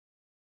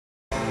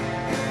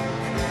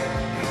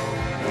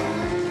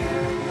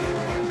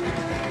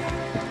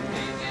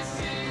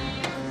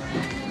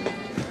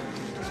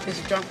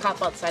drunk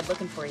cop outside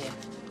looking for you.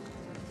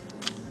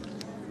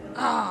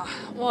 Ah,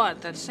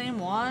 what? That same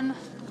one?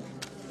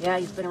 Yeah,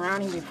 he's been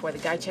around here before. The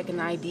guy checking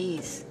the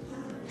IDs.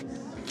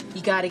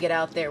 You gotta get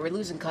out there. We're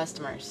losing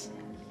customers.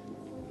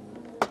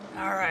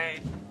 All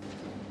right.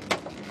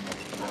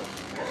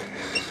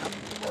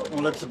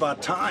 Well, it's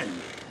about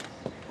time.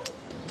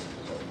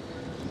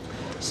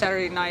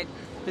 Saturday night,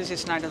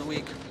 busiest night of the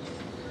week.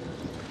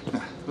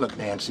 Look,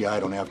 Nancy, I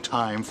don't have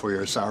time for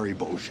your sorry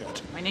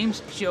bullshit. My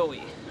name's Joey.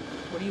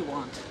 What do you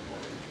want?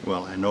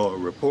 Well, I know a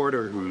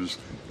reporter who's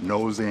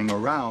nosing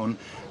around,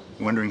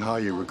 wondering how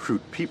you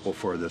recruit people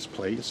for this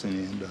place,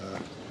 and,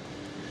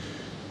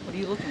 What are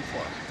you looking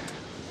for?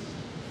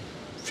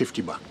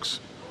 $50.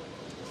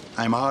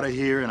 I'm out of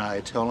here, and I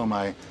tell him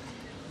I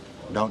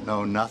don't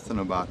know nothing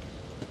about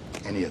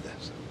any of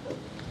this.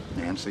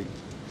 Nancy,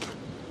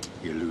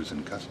 you're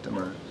losing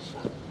customers.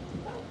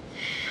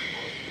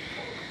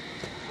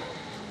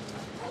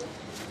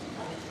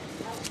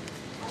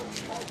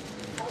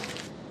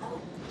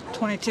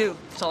 $22.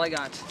 That's all I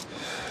got.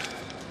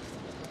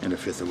 And a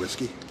fifth of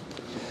whiskey.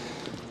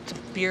 It's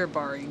a beer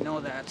bar, you know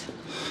that.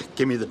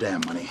 Give me the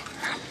damn money.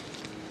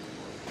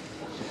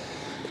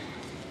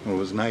 Well, it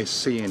was nice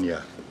seeing you,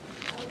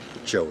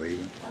 Joey.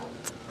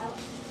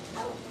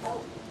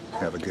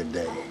 Have a good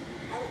day.